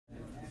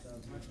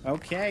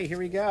Okay, here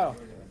we go.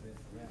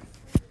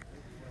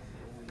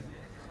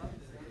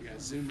 You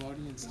got Zoom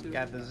audience too.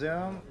 Got the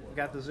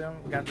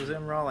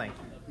Zoom rolling.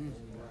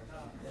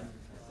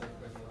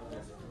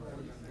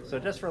 So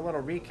just for a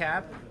little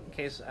recap, in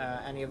case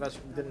any of us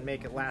didn't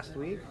make it last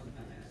week.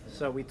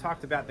 So we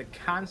talked about the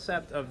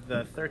concept of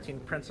the 13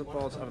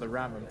 principles of the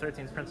Rambam,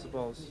 13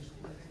 principles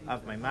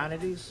of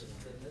Maimonides,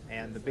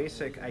 and the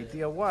basic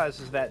idea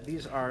is that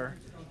these are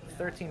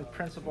 13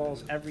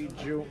 principles every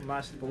Jew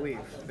must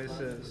believe. This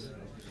is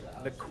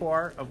the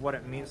core of what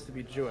it means to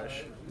be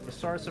Jewish. The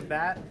source of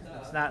that,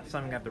 it's not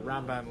something that the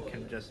Rambam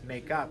can just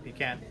make up. You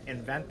can't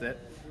invent it,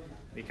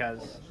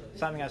 because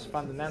something as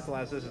fundamental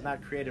as this is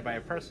not created by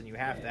a person. You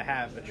have to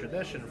have a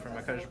tradition from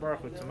HaKadosh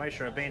Baruch Hu to Moshe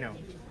Rabbeinu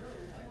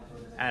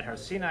at Har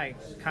Sinai,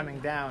 coming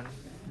down,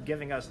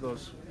 giving us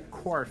those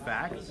core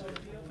facts.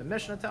 The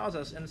Mishnah tells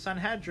us in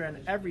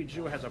Sanhedrin, every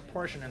Jew has a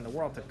portion in the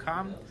world to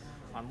come,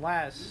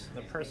 unless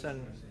the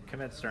person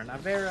commits certain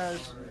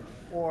averas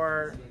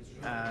or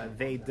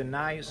they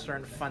deny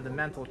certain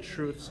fundamental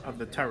truths of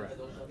the Torah.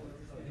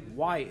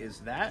 Why is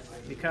that?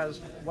 Because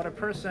what a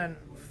person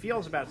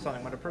feels about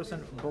something, what a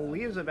person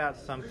believes about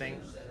something,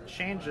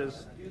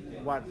 changes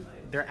what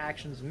their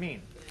actions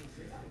mean.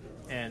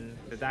 And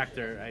the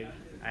doctor,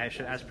 I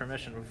should ask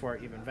permission before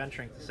even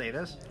venturing to say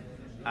this,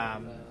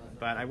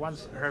 but I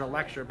once heard a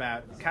lecture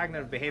about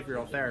cognitive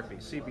behavioral therapy,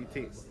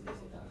 CBT.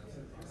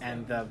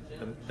 And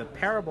the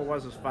parable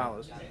was as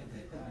follows.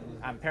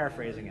 I'm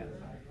paraphrasing it.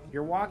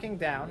 You're walking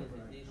down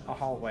a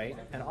hallway,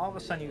 and all of a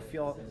sudden you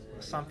feel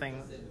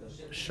something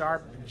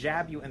sharp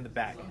jab you in the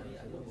back.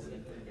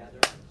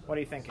 What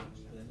are you thinking?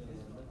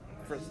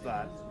 First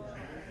thought.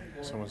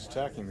 Someone's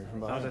attacking me from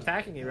behind. Someone's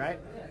attacking you, right?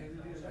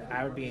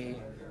 I would be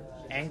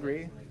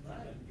angry.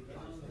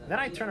 Then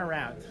I turn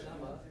around.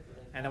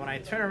 And then when I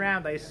turn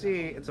around, I see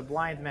it's a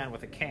blind man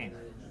with a cane.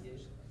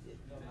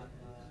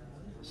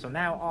 So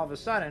now all of a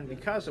sudden,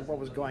 because of what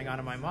was going on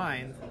in my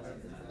mind,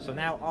 so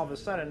now all of a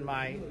sudden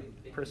my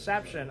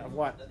perception of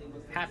what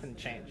happened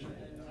changed.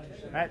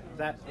 Right? Is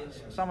that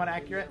somewhat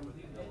accurate?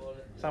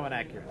 Somewhat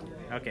accurate.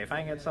 Okay, if I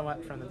can get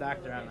somewhat from the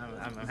doctor,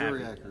 I'm happy.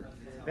 Very accurate.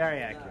 Very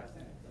accurate.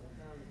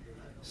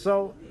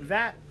 So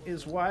that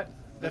is what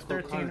the That's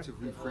 13... called cognitive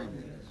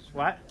reframing.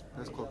 What?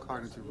 That's called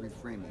cognitive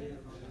reframing.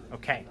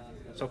 Okay.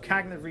 So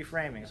cognitive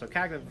reframing. So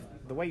cognitive,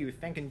 the way you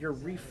think, and you're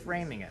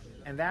reframing it.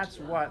 And that's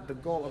what the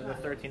goal of the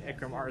 13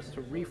 Ikram are, is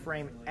to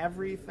reframe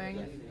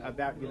everything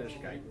about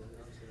Yiddishkeit.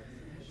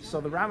 So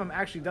the Rambam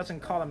actually doesn't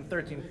call them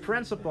 13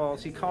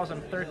 principles, he calls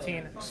them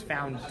 13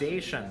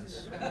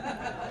 foundations.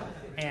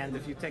 And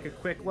if you take a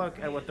quick look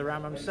at what the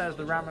Rambam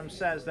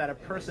says that a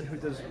person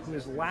who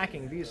is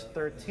lacking these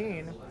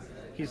 13,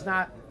 he's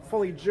not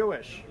fully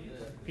Jewish.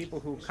 People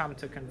who come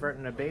to convert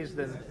in a Beis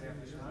Din,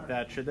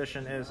 the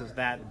tradition is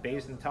that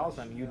Beis Din tells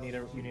them you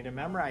need to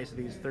memorize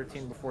these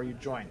 13 before you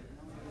join.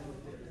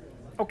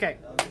 Okay,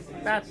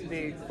 that's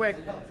the quick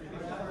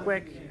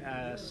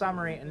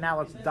summary, and now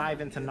let's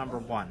dive into number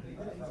one.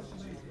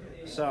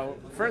 So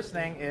first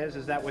thing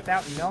is that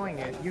without knowing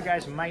it, you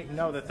guys might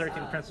know the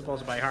 13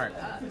 principles by heart.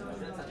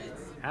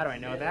 How do I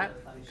know that?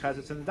 Because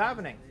it's in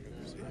davening.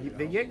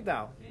 The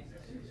Yigdal.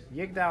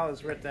 Yigdal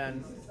is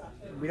written,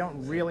 we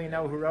don't really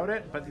know who wrote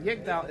it, but the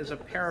Yigdal is a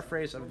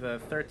paraphrase of the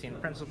 13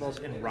 principles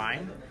in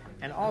rhyme.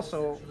 And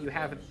also, you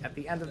have, at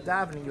the end of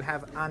davening, you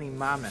have Ani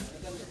Mamen.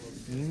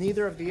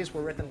 Neither of these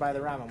were written by the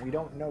Rambam. We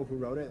don't know who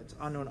wrote it. It's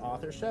unknown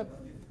authorship.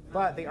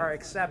 But they are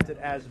accepted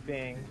as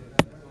being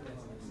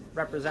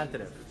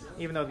representative.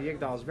 Even though the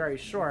Yigdal is very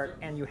short,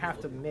 and you have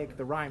to make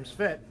the rhymes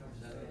fit.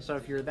 So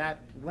if you're that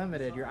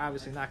limited, you're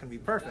obviously not going to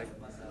be perfect.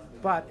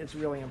 But it's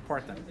really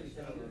important.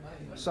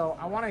 So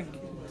I want to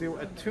do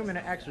a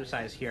 2-minute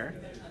exercise here.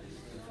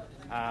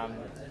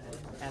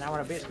 And I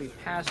want to basically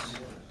pass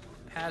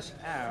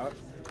out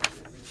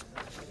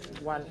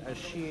a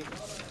sheet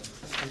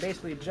and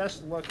basically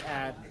just look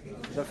at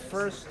the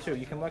first two.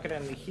 You can look at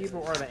it in the Hebrew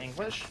or the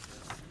English.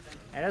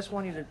 I just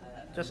want you to,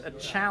 just a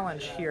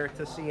challenge here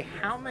to see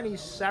how many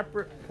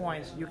separate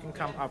points you can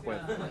come up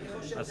with.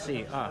 Let's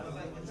see. I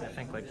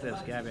think like this.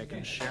 Gabby, I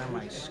can share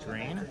my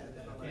screen.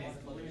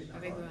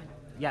 Everyone.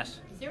 Yes.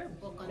 Is there a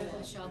book on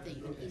the shelf that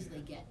you can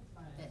easily get?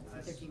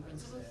 That's 13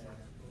 principles?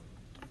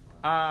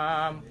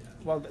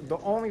 Well, the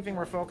only thing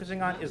we're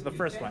focusing on is the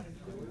first one.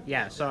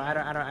 Yeah. So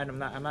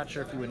I'm not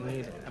sure if you would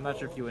need. I'm not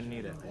sure if you would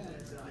need it.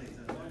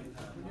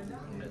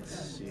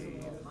 Let's see.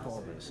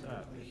 Pull this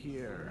up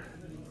here.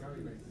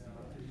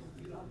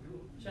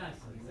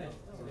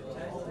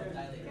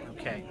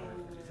 Okay.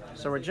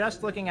 So we're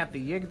just looking at the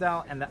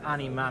Yigdal and the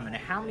Ani Mamen.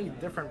 How many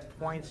different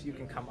points you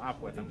can come up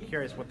with? I'm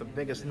curious what the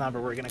biggest number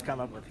we're going to come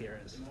up with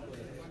here is.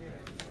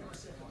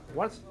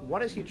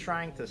 What is he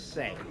trying to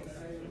say?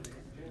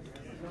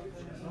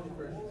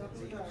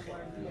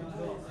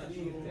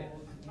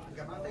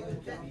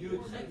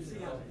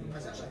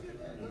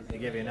 I'll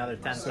give you another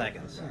 10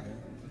 seconds.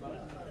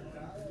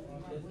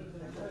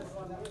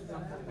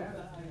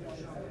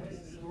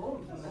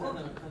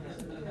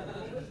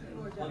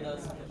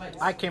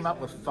 I came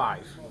up with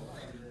 5.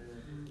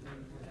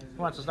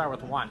 Who wants to start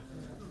with 1?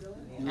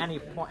 any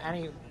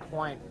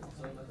point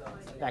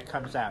that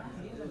comes out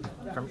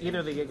from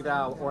either the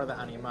Yigdal or the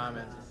Ani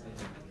Mamin,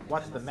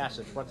 what's the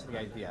message? What's the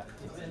idea?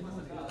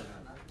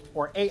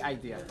 Or a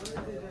idea?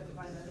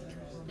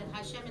 That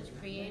Hashem is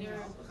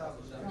creator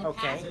in the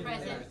Okay. past,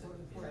 present,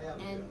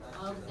 and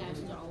all of his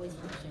actions are always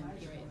from Hashem,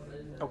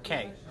 period.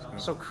 Okay,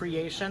 so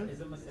creation,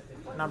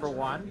 number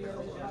one.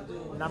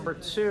 Number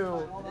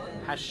two,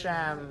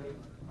 Hashem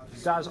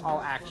does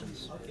all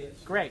actions.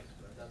 Great.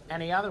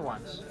 Any other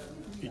ones?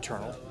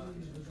 Eternal.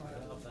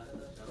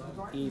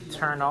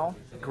 Eternal.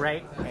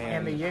 Great.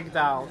 And in the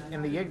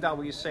Yigdal,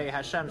 we say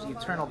Hashem's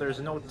eternal. There's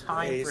no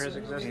time for his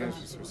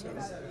existence.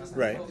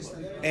 Right.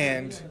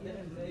 And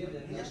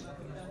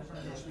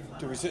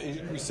we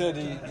said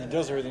he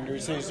does everything. Do we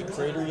say he's the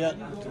creator yet?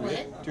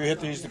 Do we have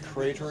to use the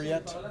creator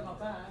yet?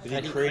 That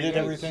That he he created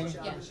creates. everything?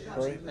 Yes.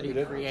 Right? That he We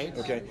did? creates.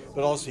 Okay.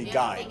 But also he Yeah,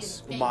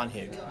 guides. I think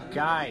Manhig.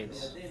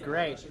 Guides.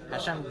 Great.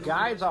 Hashem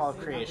guides all of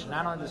creation.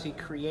 Not only does he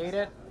create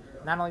it,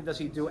 not only does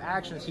he do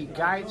actions, he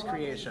guides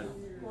creation.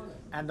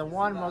 And the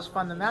one most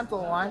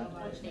fundamental one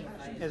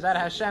is that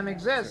Hashem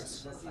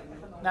exists.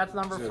 That's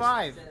number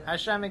 5.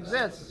 Hashem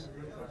exists.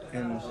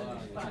 And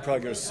you probably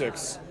go to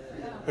 6.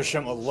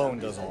 Hashem alone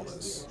does all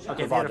this.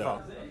 Okay, Bravado.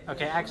 beautiful.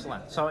 Okay,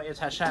 excellent. So it's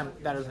Hashem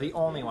that is the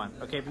only one.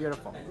 Okay,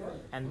 beautiful.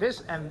 And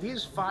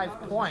these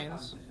 5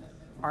 points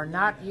are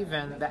not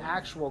even the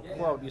actual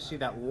quote. You see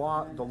that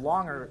the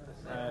longer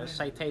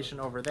citation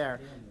over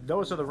there.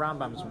 Those are the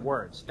Rambam's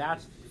words.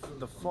 That's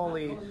the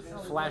fully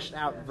fleshed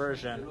out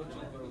version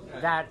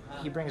that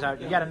he brings out.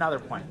 Yet another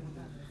point.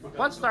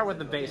 Let's start with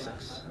the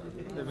basics.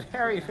 The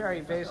very,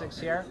 very basics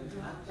here.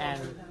 And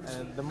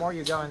the more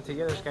you go into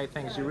Yiddishkeit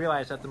things, you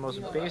realize that the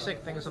most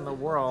basic things in the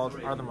world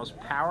are the most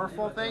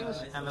powerful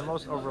things and the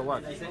most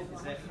overlooked.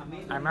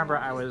 I remember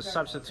I was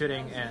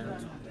substituting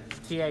in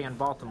TA in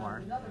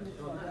Baltimore.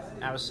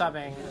 I was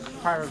subbing.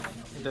 Part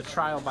of the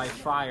trial by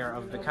fire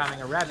of becoming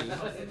a Rebbe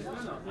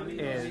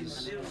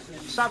is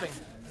subbing.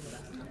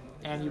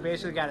 And you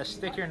basically got to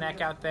stick your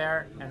neck out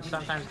there and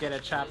sometimes get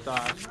it chopped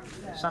off.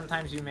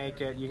 Sometimes you make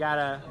it. You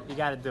gotta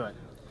do it.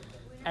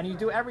 And you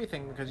do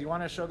everything because you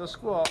want to show the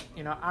school,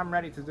 I'm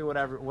ready to do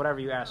whatever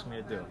you ask me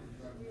to do.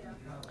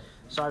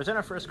 So I was in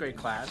a first grade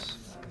class,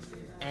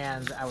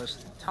 and I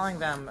was telling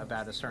them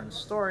about a certain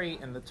story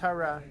in the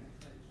Torah,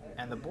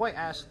 and the boy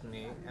asked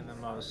me in the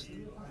most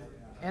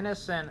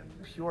innocent,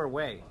 pure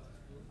way.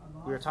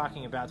 We were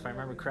talking about, if I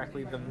remember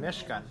correctly, the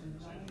Mishkan,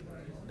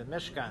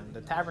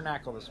 the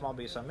tabernacle, the small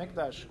Beis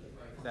HaMikdash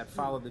that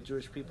followed the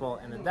Jewish people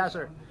in the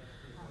desert.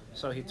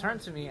 So he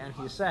turned to me and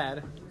he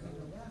said,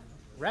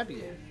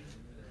 Rebbe,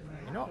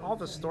 all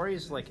the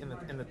stories like in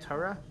the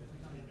Torah,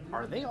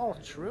 are they all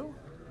true?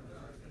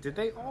 Did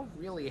they all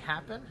really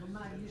happen?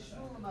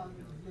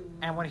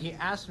 And when he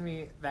asked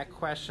me that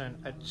question,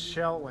 a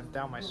chill went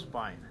down my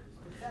spine.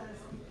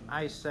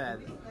 I said,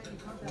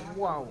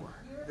 whoa,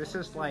 this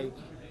is like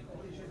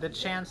the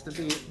chance to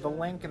be the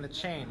link in the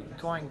chain,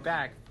 going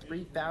back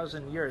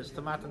 3,000 years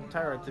to Matan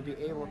Torah to be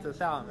able to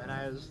tell him. And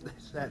I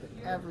said,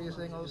 every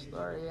single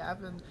story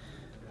happened.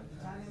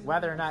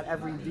 Whether or not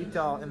every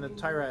detail in the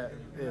Torah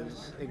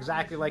is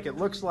exactly like it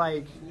looks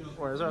like,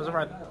 or so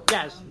forth,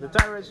 yes, the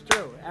Torah is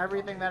true.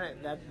 Everything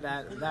that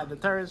the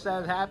Torah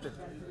says happened.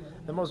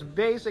 The most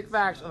basic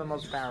facts are the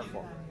most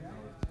powerful.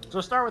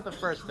 So start with the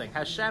first thing.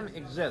 Hashem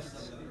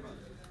exists.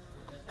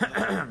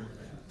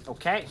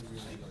 Okay,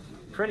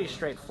 pretty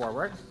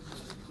straightforward.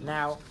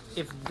 Now,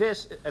 if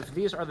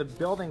these are the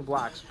building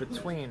blocks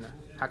between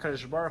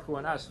HaKadosh Baruch Hu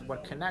and us,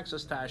 what connects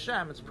us to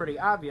Hashem, it's pretty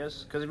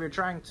obvious, because if you're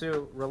trying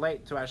to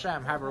relate to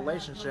Hashem, have a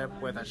relationship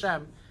with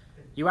Hashem,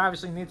 you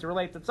obviously need to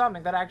relate to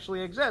something that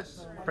actually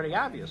exists. Pretty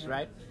obvious,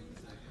 right?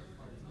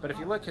 But if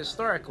you look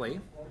historically,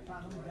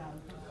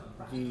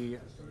 the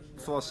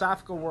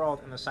philosophical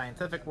world and the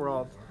scientific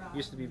world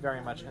used to be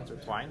very much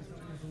intertwined,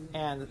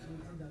 and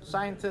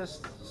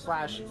scientists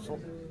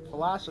 /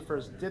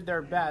 philosophers did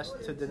their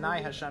best to deny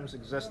Hashem's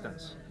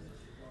existence.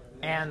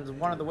 And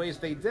one of the ways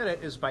they did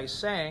it is by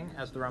saying,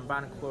 as the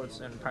Ramban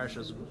quotes in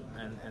Parshas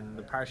and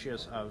the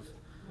Parshias of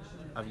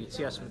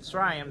Yetzias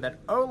Mitzrayim,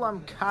 that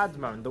Olam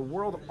Kadmon, the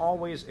world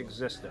always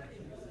existed.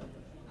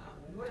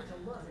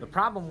 The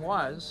problem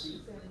was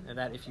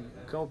that if you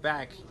go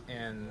back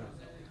in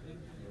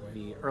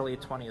the early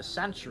 20th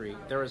century,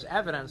 there was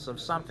evidence of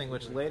something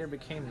which later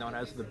became known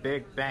as the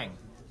Big Bang.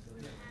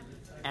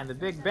 And the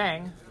Big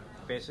Bang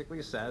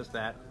basically says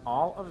that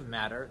all of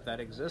matter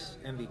that exists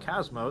in the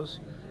cosmos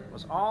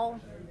was all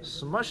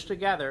smushed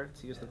together,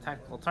 to use the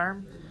technical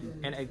term,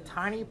 in a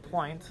tiny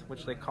point,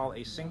 which they call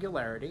a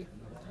singularity.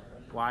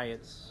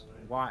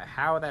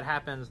 How that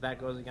happens, that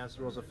goes against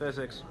the rules of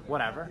physics,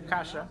 whatever.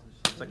 Kasha,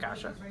 it's a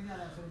kasha.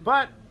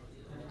 But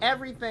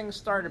everything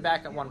started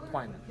back at one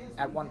point,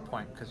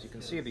 because you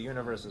can see the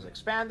universe is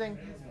expanding.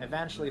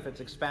 Eventually, if it's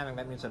expanding,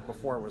 that means that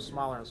before it was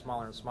smaller and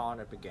smaller and smaller,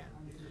 and it began.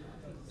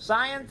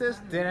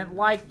 Scientists didn't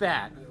like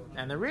that.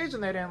 And the reason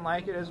they didn't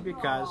like it is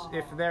because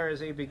if there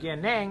is a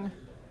beginning,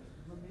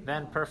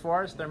 then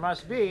perforce there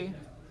must be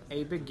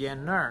a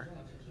beginner.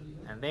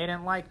 And they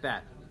didn't like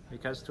that.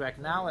 Because to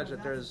acknowledge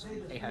that there's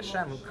a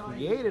Hashem who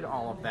created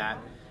all of that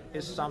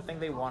is something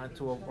they wanted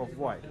to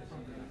avoid.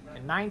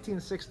 In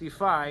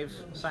 1965,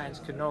 science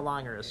could no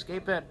longer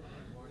escape it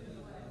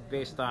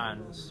based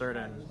on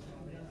certain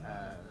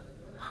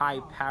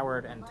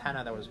high-powered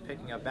antenna that was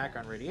picking up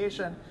background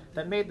radiation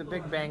that made the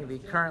Big Bang the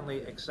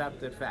currently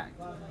accepted fact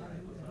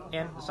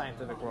in the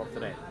scientific world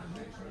today.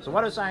 So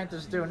what do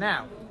scientists do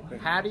now?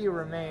 How do you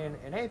remain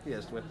an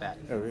atheist with that?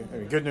 I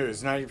mean, good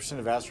news, 90%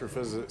 of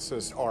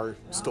astrophysicists are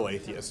still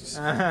atheists.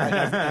 and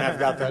I've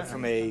got that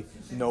from a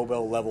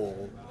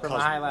Nobel-level From a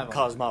high level.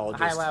 cosmologist.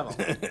 High level.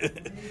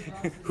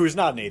 Who's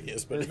not an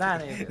atheist. But, Who's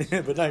not an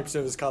atheist. but 90%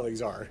 of his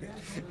colleagues are.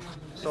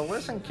 So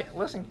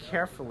listen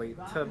carefully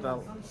to the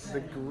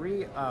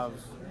degree of,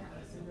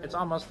 it's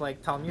almost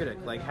like Talmudic,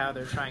 like how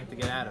they're trying to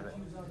get out of it.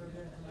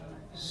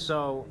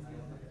 So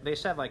they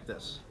said like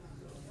this.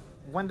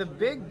 When the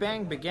Big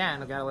Bang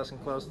began, I've got to listen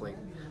closely.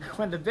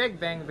 When the Big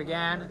Bang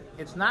began,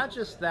 it's not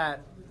just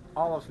that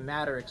all of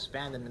matter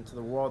expanded into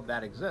the world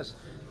that exists.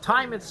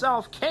 Time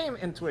itself came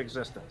into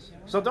existence.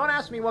 So don't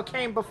ask me what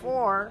came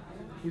before.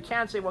 You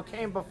can't say what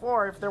came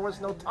before if there was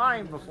no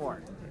time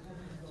before.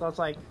 So it's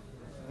like,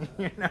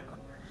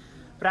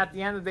 But at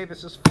the end of the day,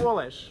 this is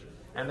foolish.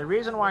 And the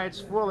reason why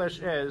it's foolish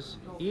is,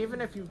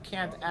 even if you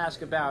can't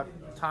ask about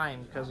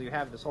time because you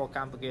have this whole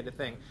complicated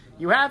thing,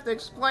 you have to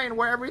explain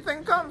where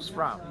everything comes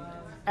from.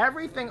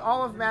 Everything,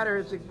 all of matter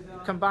is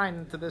combined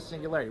into this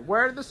singularity.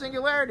 Where did the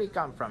singularity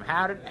come from?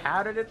 How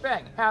did it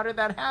bang? How did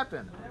that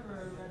happen?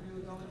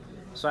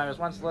 So I was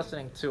once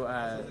listening to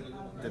a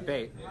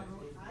debate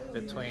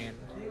between,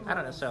 I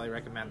don't necessarily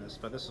recommend this,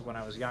 but this is when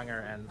I was younger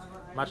and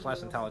much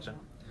less intelligent.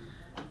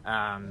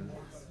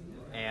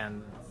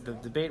 And the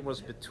debate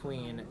was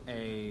between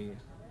he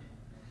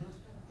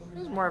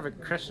was more of a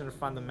Christian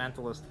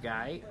fundamentalist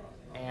guy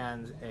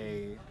and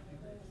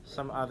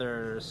some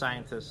other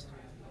scientist,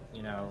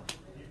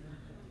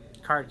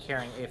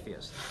 card-carrying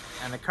atheist.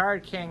 And the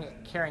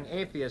card-carrying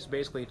atheist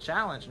basically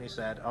challenged and he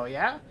said, oh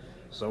yeah?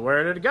 So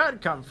where did God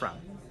come from?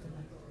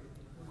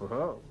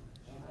 Whoa.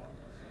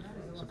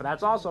 So, but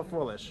that's also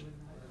foolish.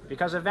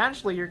 Because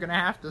eventually you're going to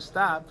have to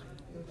stop,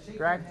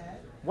 correct?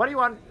 What do you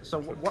want?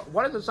 So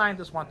what does the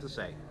scientist want to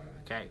say?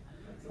 Okay.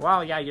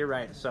 Well, yeah, you're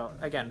right. So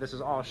again, this is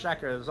all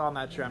sheker. This is all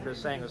not true. I'm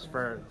just saying this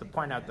to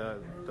point out the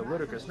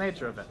ludicrous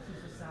nature of it.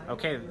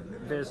 Okay,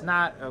 it's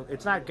not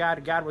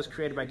God. God was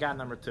created by God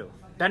number 2.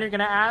 Then you're going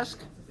to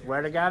ask,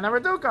 where did God number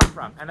 2 come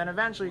from? And then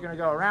eventually you're going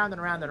to go around and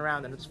around and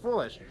around, and it's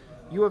foolish.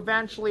 You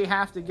eventually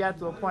have to get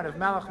to a point of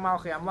Melech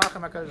Malchi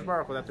Amlachim HaKadosh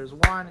Baruch Hu, that there's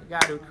one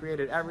God who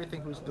created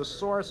everything, who's the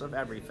source of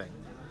everything.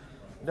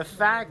 The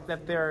fact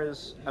that there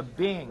is a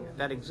being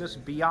that exists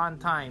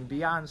beyond time,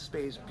 beyond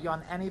space,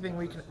 beyond anything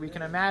we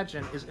can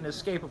imagine is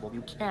inescapable.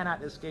 You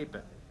cannot escape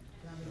it.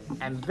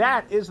 And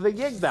that is the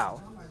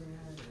Yigdal.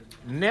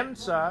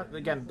 Nimtza,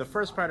 again, the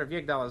first part of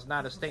Yigdal is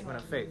not a statement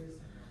of faith.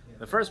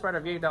 The first part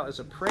of Yigdal is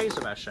a praise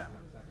of Hashem.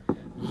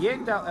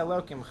 Yigdal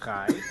Elokim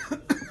Chai,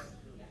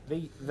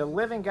 the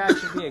living God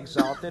should be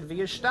exalted,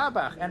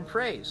 v'yishtabach, and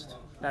praised.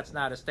 That's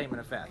not a statement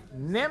of faith.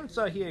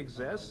 Nimtza, he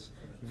exists,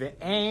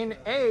 v'ein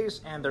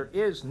eis, and there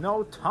is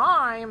no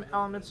time,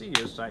 el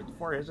mitziyusite,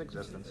 for his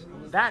existence.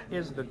 That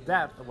is the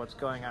depth of what's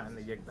going on in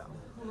the Yigdal.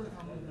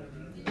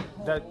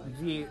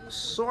 The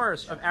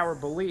source of our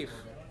belief,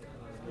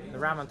 the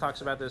Rambam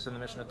talks about this in the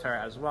Mishnah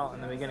Torah as well,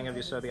 in the beginning of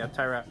Yesod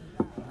Torah.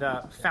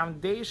 The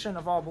foundation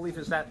of all belief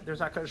is that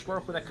there's HaKadosh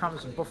Baruch Hu that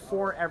comes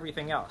before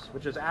everything else,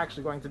 which is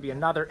actually going to be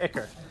another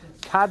Iker.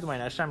 Kadmon,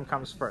 Hashem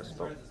comes first.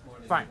 But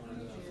fine.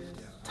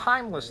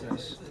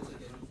 Timelessness.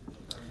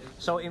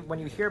 So when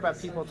you hear about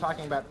people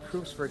talking about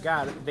proofs for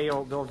God,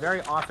 they'll very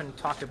often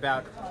talk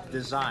about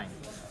design.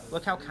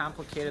 Look how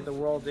complicated the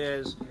world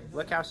is.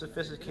 Look how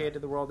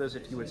sophisticated the world is.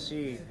 If you would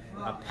see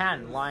a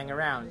pen lying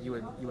around, you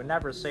would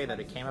never say that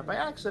it came up by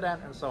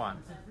accident, and so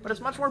on. But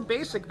it's much more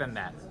basic than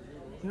that.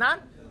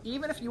 Not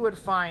even if you would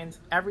find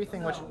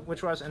everything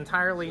which was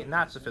entirely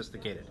not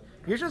sophisticated.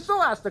 You should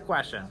still ask the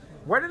question,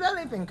 where did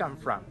anything come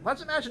from?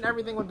 Let's imagine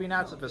everything would be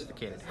not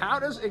sophisticated. How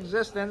does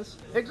existence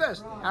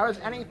exist? How is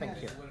anything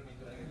here?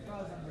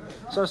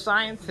 So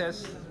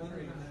scientists,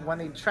 when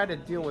they try to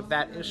deal with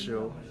that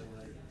issue,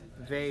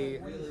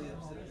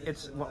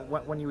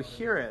 when you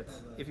hear it,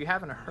 if you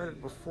haven't heard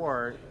it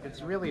before,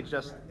 it's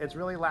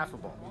really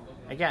laughable.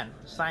 Again,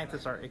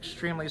 scientists are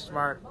extremely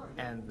smart,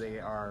 and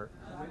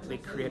they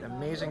create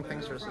amazing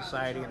things for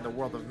society in the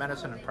world of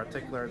medicine in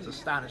particular. It's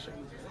astonishing.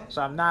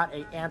 So I'm not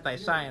an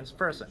anti-science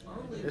person.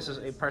 This is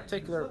a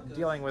particular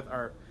dealing with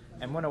our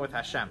emunah with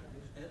Hashem.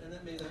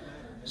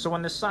 So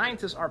when the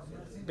scientists are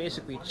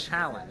basically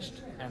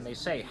challenged and they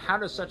say, how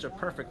does such a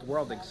perfect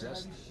world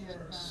exist?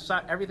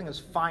 Everything is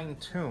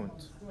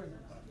fine-tuned.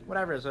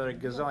 Whatever, there are a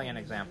gazillion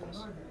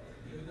examples.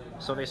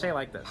 So they say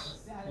like this,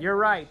 you're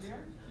right.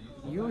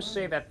 You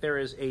say that there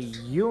is a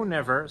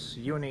universe,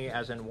 uni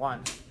as in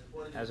one,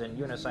 as in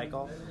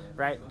unicycle,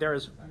 right?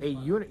 There's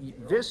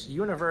this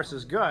universe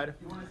is good,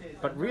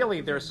 but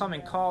really there's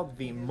something called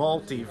the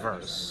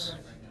multiverse.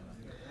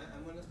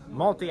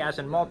 Multi as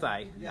in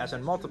multi, as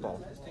in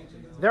multiple.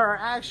 there are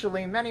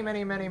actually many,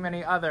 many, many,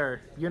 many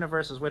other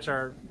universes which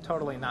are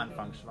totally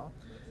non-functional.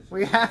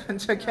 We happen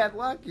to get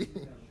lucky.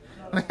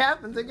 We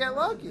happen to get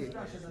lucky.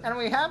 And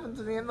we happen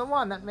to be in the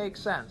one that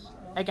makes sense.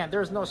 Again,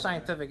 there's no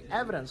scientific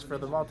evidence for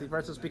the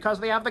multiverses because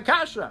they have the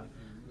kasha.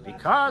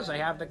 Because I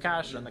have the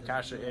kasha, and the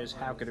kasha is,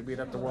 how could it be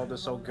that the world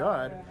is so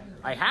good?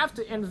 I have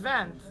to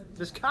invent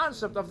this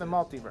concept of the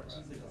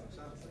multiverse.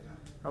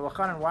 Rabbi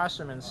Chanan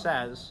Wasserman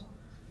says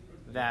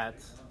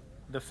that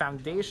the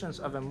foundations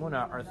of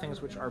Emunah are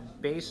things which are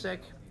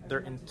basic, they're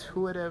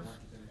intuitive,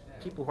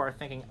 people who are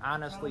thinking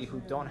honestly, who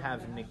don't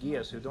have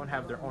negias, who don't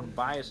have their own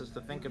biases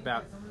to think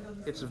about.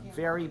 It's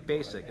very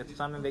basic. It's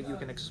something that you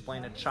can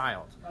explain a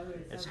child.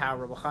 It's how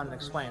Rabbi Chanan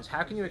explains.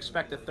 How can you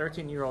expect a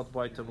 13-year-old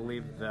boy to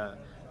believe the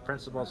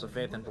principles of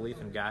faith and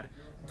belief in God?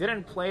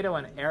 Didn't Plato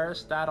and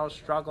Aristotle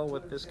struggle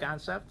with this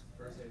concept?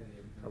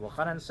 Rabbi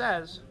Chanan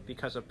says,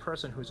 because a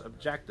person who's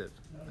objective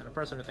and a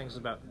person who thinks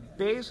about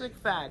basic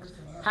facts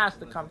has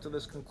to come to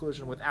this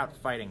conclusion without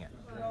fighting it.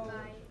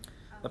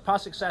 The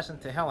pasuk says in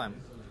Tehillim,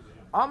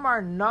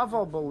 Amar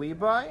naval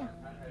belibai.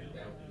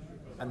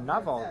 A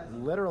naval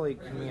literally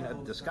can mean a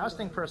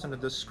disgusting person, a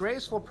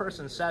disgraceful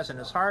person says in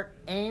his heart,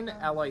 Ein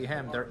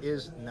Elohim, there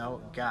is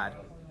no God.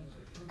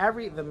 The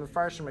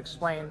Mefarshim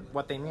explain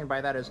what they mean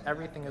by that is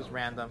everything is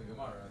random.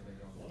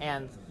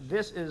 And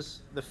this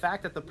is the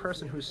fact that the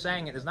person who's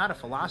saying it is not a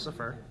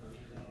philosopher.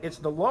 It's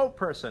the low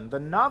person. The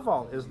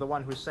naval is the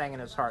one who's saying in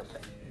his heart,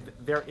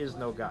 there is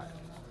no God.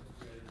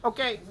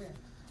 Okay,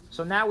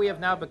 so now we have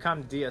now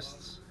become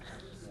deists.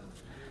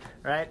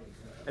 Right?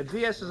 A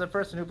deist is a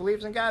person who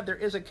believes in God. There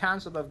is a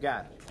concept of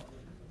God.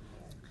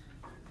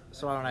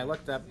 So when I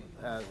looked up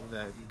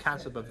the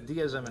concept of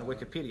deism in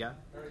Wikipedia,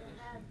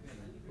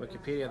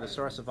 the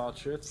source of all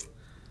truth,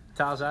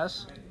 tells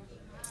us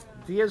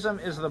deism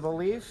is the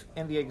belief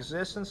in the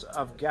existence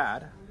of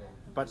God,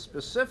 but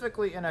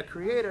specifically in a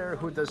creator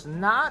who does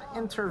not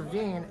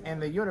intervene in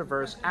the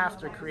universe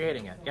after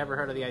creating it. You ever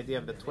heard of the idea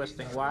of the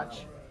twisting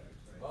watch?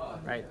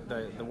 Right?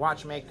 The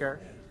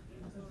watchmaker,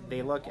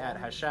 they look at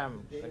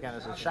Hashem, again,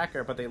 as a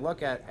sheker, but they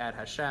look at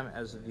Hashem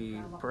as the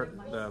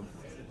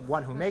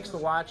one who makes the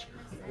watch,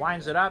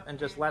 winds it up, and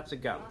just lets it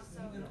go.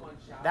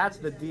 That's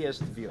the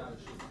deist view.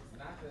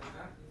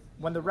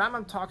 When the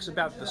Rambam talks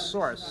about the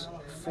source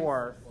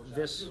for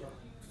this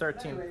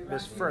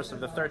first of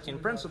the 13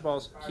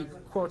 principles, he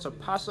quotes a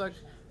pasuk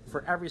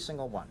for every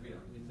single one.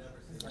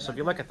 So if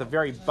you look at the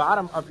very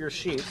bottom of your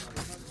sheet,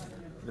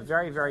 the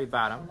very, very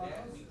bottom,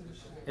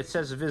 it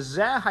says,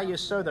 V'zeh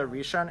ha'yesod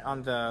rishon,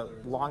 on the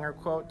longer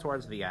quote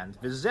towards the end.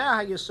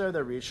 V'zeh ha'yesod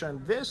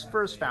rishon, this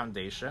first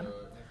foundation,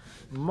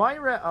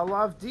 Moire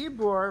alav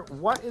dibur,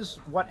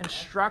 what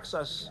instructs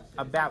us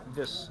about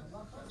this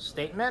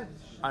statement?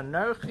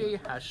 Anochi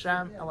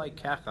Hashem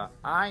Elokecha,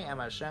 I am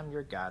Hashem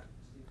your God.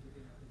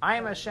 I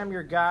am Hashem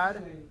your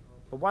God.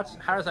 But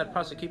how does that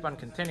pasuk keep on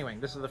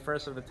continuing? This is the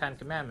first of the 10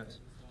 commandments.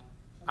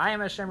 I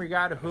am Hashem your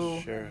God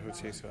who...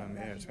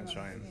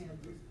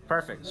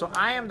 Perfect. So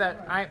I am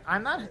that...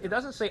 I'm not... It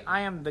doesn't say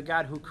I am the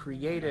God who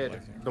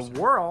created the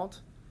world.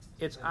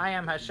 It's I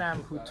am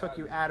Hashem who took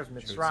you out of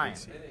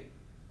Mitzrayim.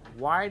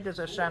 Why does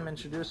Hashem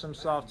introduce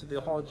himself to the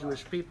whole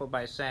Jewish people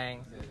by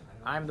saying,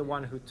 I'm the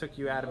one who took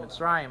you out of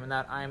Mitzrayim, and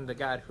not I'm the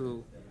God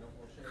who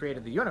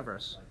created the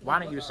universe? Why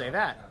don't you say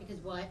that?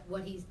 Because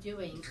what he's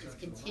doing is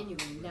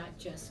continuing, not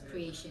just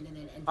creation and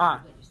then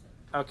ending.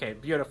 Okay,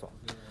 beautiful.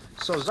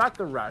 So Zak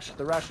the Rush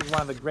is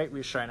one of the great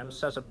Rishonim,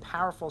 says a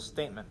powerful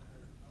statement.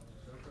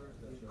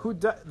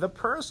 The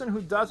person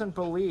who doesn't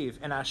believe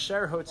in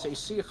Asher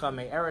Hotzeisicha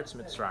Me'eretz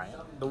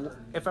Mitzrayim,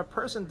 if a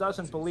person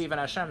doesn't believe in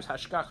Hashem's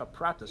Hashgacha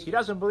Pratis, he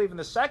doesn't believe in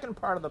the second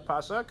part of the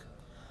pasuk,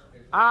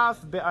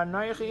 Af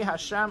be'anoichi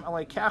Hashem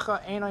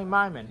Elokecha einay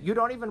maimin. You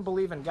don't even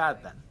believe in God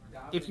then.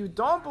 If you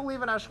don't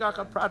believe in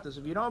Hashgacha Pratis,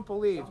 if you don't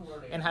believe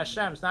in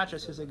Hashem's, not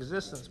just his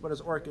existence, but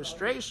his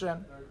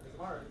orchestration,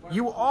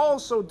 you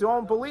also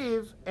don't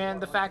believe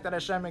in the fact that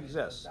Hashem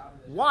exists.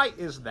 Why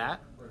is that?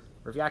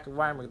 Rav Yaakov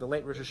Weinberg, the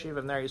late Rosh Hashiva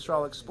of Ner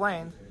Yisrael,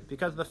 explained,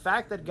 because the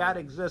fact that God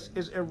exists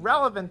is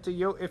irrelevant to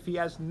you if he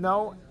has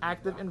no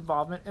active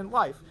involvement in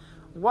life.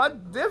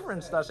 What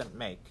difference does it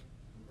make?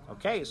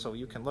 Okay, so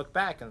you can look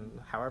back and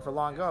however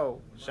long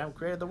ago Hashem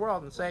created the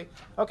world and say,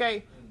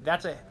 okay,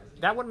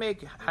 that would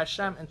make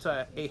Hashem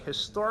into a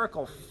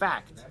historical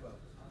fact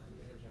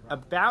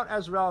about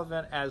as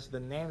relevant as the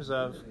names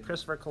of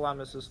Christopher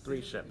Columbus's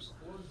 3 ships.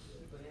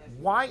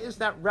 Why is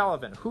that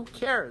relevant? Who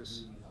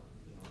cares?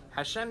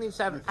 Hashem needs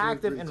to have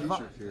active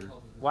involvement.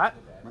 What?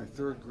 My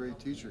 3rd grade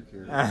teacher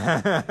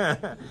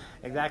cared.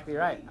 Exactly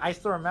right. I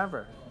still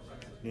remember.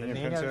 The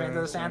name of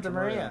the Santa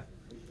Maria.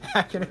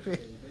 How can it be? You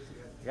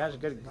guys are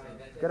good.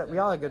 We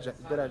all have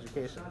good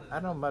education. I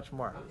don't know much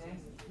more.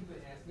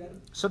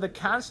 So the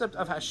concept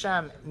of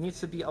Hashem needs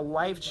to be a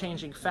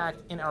life-changing fact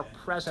in our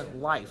present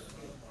life.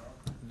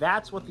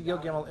 That's what the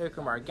Yod Gimel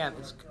Ikum are. Again,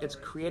 it's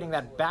creating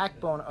that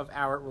backbone of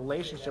our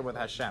relationship with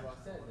Hashem.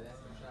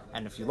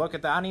 And if you look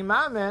at the Ani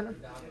Mamin,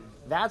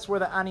 that's where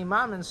the Ani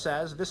Mamin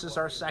says, this is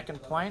our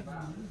second point,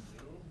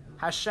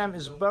 Hashem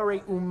is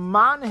Borei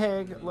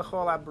Umanheg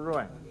L'chol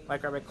HaBruim.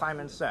 like Rabbi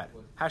Kleiman said.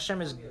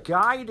 Hashem is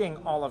guiding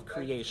all of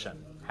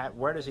creation.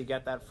 Where does he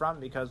get that from?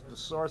 Because the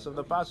source of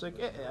the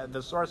pasuk,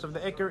 the source of the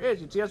Iker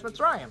is Yitzias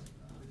Mitzrayim.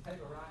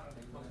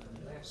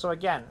 So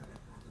again,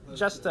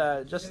 just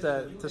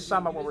to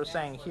sum up what we're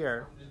saying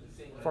here,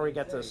 before we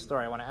get to the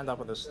story, I want to end up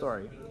with a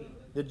story.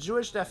 The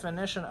Jewish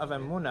definition of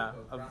emunah,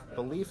 of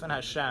belief in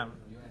Hashem,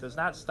 does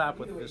not stop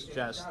with this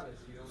just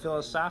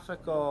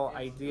philosophical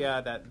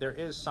idea that there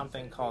is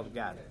something called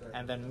God,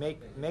 and then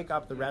make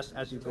up the rest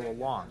as you go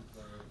along.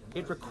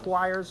 It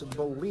requires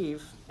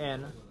belief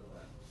in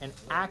an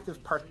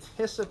active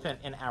participant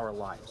in our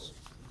lives.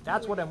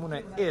 That's what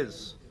emunah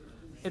is.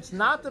 It's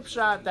not the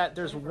pshat that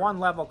there's one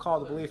level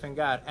called belief in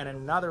God and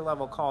another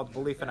level called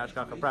belief in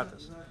Hashgacha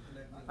Pratis.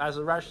 As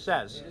the Rosh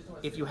says,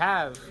 if you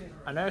have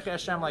Anochi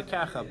Hashem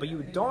Lekecha, but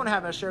you don't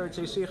have Asher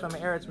Tzisicha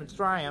Me'eretz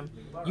Mitzrayim,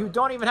 you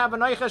don't even have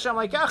Anochi Hashem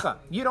Lekecha.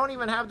 You don't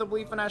even have the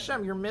belief in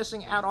Hashem. You're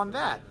missing out on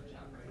that.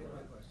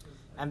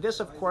 And this,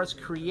 of course,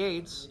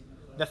 creates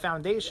the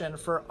foundation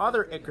for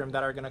other ikrim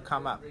that are going to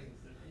come up.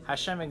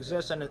 Hashem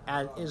exists and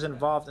is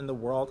involved in the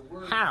world.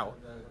 How?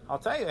 I'll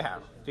tell you how.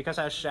 Because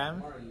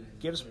Hashem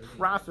gives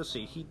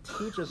prophecy. He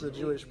teaches the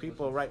Jewish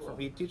people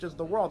he teaches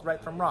the world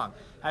right from wrong.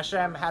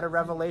 Hashem had a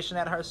revelation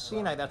at Har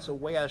Sinai. That's the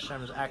way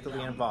Hashem is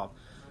actively involved.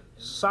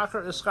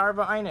 Sakar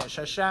Iskarva Einish.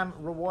 Hashem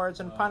rewards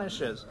and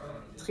punishes.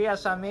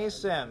 Tchias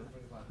HaMesim,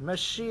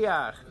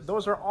 Mashiach.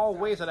 Those are all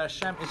ways that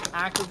Hashem is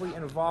actively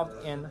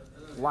involved in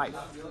life.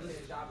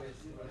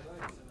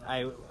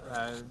 I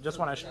just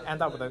want to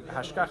end up with a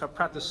Hashgacha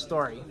Pratis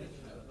story.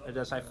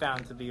 I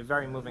found to be a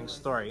very moving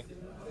story.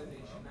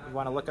 You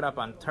want to look it up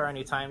on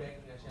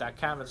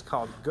TorahAnytime.com. It's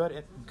called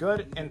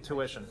Good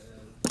Intuition.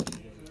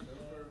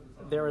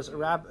 There is a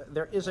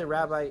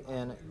rabbi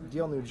in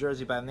Deal, New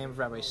Jersey by the name of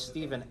Rabbi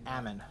Stephen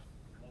Ammon.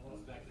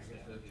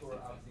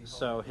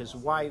 So his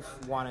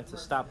wife wanted to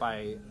stop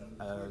by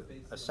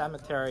a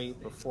cemetery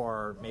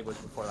before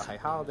the high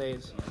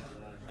holidays,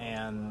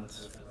 and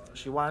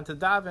she wanted to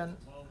daven,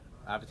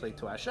 obviously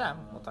to Hashem.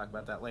 We'll talk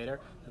about that later.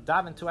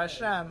 Daven to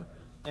Hashem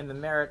in the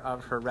merit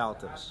of her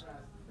relatives.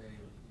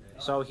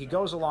 So he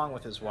goes along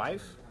with his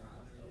wife.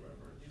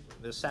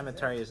 The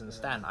cemetery is in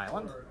Staten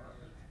Island.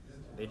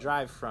 They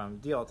drive from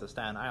Deal to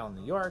Staten Island,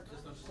 New York,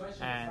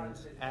 and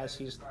as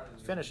he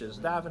finishes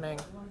davening,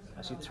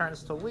 as he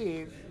turns to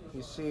leave,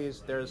 he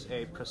sees there's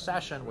a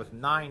procession with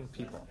 9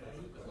 people.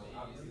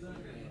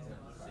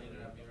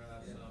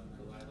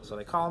 So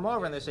they call him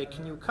over and they say,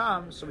 "Can you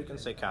come so we can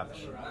say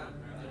Kaddish?"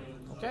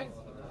 Okay?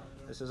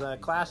 This is a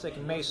classic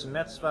Meis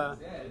Mitzvah.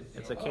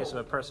 It's a case of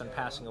a person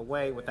passing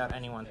away without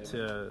anyone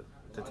to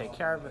take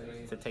care of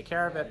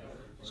it.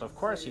 So of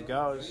course he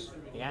goes,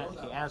 he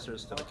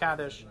answers to the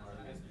Kaddish,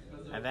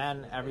 and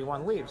then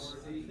everyone leaves.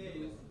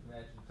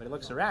 But he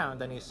looks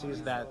around and he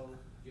sees that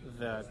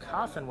the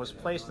coffin was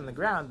placed in the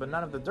ground, but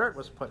none of the dirt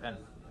was put in.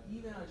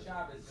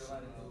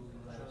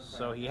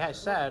 So he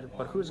has said,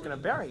 but who's going to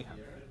bury him?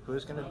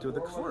 Who's going to do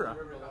the kfura?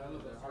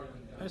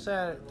 He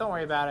said, don't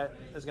worry about it.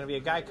 There's going to be a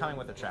guy coming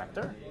with a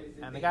tractor,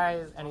 and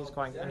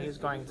he's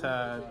going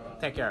to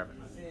take care of it.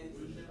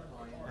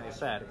 And he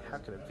said, how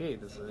could it be?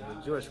 This is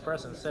a Jewish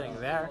person sitting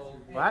there.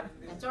 What?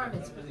 That's our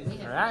mitzvah.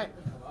 All right.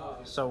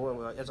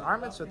 So it's our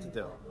mitzvah to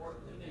do.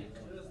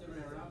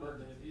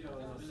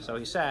 So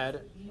he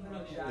said,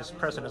 this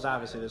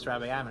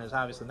Rabbi Ammon is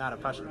obviously not a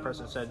Pashut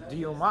person. Said, do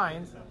you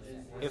mind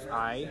if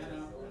I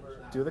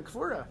do the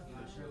kfura?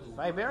 If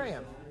I bury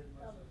him?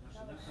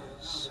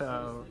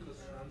 So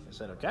he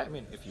said, okay,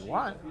 if you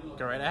want,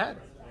 go right ahead.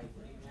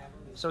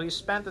 So he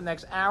spent the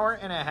next hour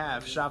and a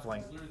half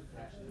shoveling.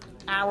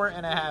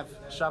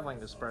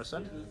 This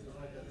person.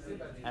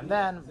 And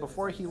then,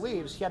 before he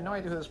leaves, he had no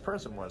idea who this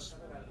person was.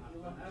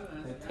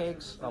 He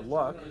takes a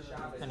look,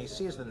 and he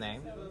sees the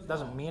name. It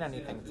doesn't mean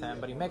anything to him,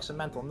 but he makes a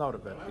mental note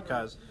of it,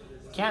 because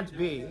it can't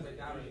be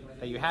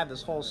that you had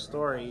this whole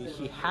story.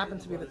 He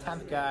happened to be the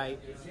 10th guy.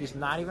 He's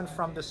not even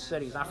from this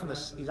city. He's not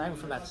even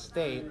from that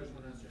state.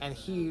 And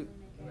he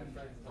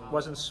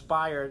was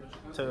inspired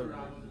to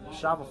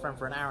shovel for him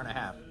for an hour and a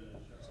half.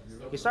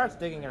 He starts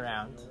digging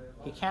around.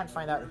 He can't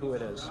find out who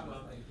it is.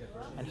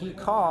 And he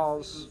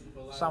calls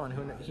someone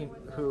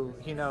who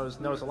he knows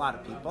a lot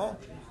of people,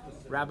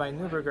 Rabbi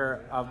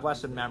Neuberger of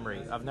blessed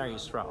memory of Ner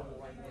Yisrael.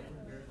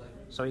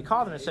 So he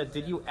called him and said,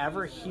 did you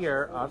ever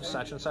hear of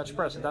such and such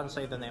person? It doesn't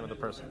say the name of the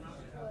person.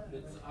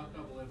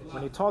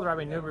 When he told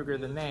Rabbi Neuberger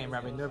the name,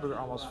 Rabbi Neuberger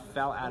almost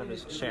fell out of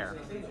his chair.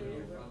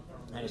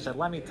 And he said,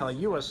 let me tell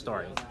you a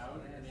story.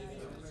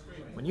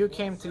 When you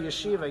came to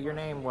yeshiva, your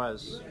name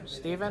was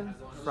Stephen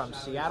from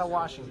Seattle,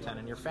 Washington,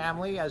 and your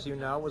family, as you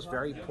know, was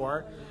very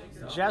poor.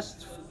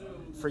 Just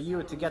for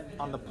you to get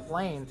on the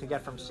plane to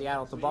get from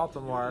Seattle to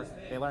Baltimore,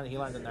 he learned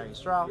in Ner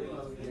Yisrael,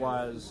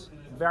 was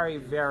very,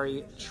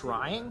 very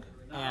trying,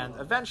 and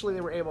eventually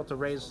they were able to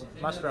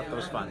muster up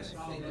those funds.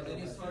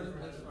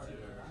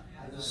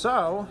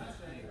 So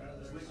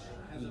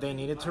they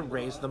needed to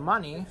raise the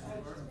money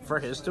for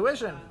his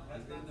tuition.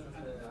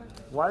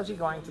 What is he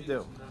going to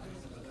do?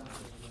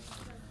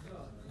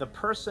 The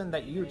person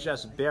that you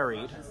just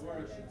buried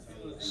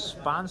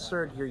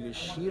sponsored your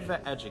yeshiva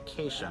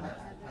education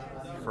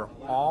for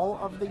all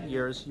of the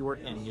years you were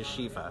in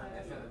yeshiva.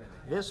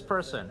 This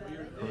person,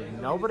 who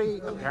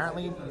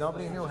apparently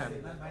nobody knew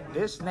him,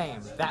 this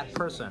name, that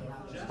person,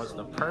 was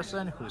the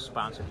person who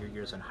sponsored your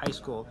years in high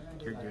school,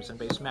 your years in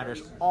base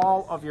matters,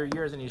 all of your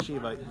years in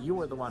yeshiva. You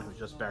were the one who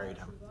just buried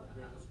him.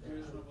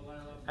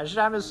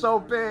 Hashem is so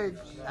big.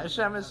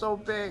 Hashem is so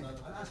big.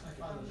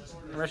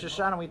 In Rosh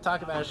Hashanah, we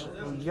talk about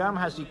Yom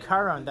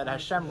HaZikaron, that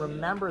Hashem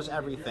remembers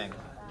everything.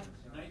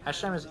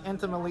 Hashem is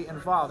intimately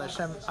involved.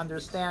 Hashem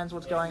understands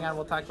what's going on.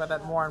 We'll talk about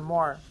that more and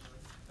more.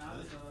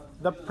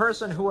 The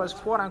person who was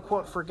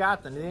quote-unquote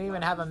forgotten, they didn't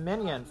even have a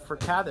minyan for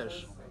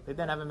Kaddish. They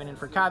didn't have a minyan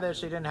for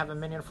Kaddish. They didn't have a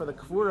minyan for the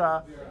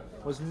Kvura.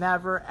 Was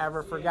never,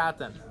 ever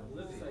forgotten.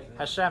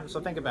 Hashem, so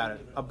think about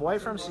it. A boy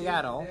from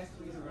Seattle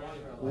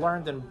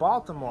learned in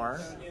Baltimore,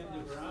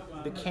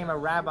 became a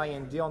rabbi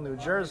in Deal, New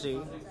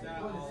Jersey,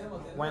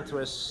 went to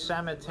a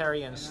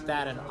cemetery in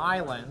Staten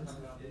Island,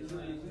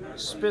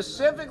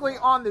 specifically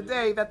on the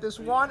day that this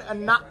one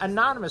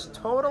anonymous,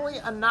 totally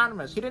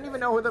anonymous, he didn't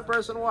even know who the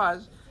person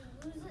was,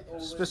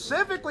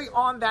 specifically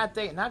on that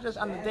day, not just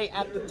on the day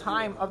at the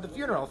time of the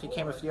funeral. If he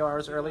came a few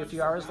hours early, a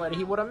few hours later,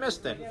 he would have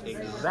missed it. The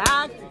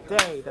exact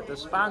day that the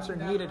sponsor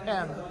needed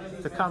him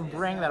to come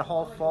bring that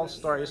whole full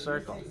story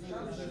circle.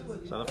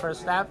 So the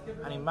first step,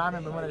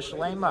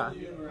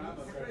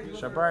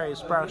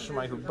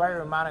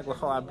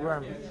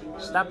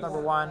 step number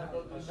 1,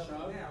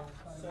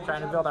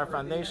 trying to build our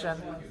foundation,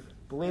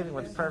 believing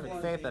with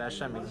perfect faith that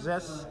Hashem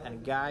exists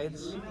and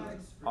guides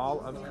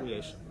all of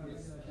creation.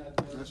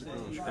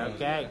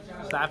 Okay,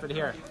 stop it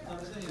here.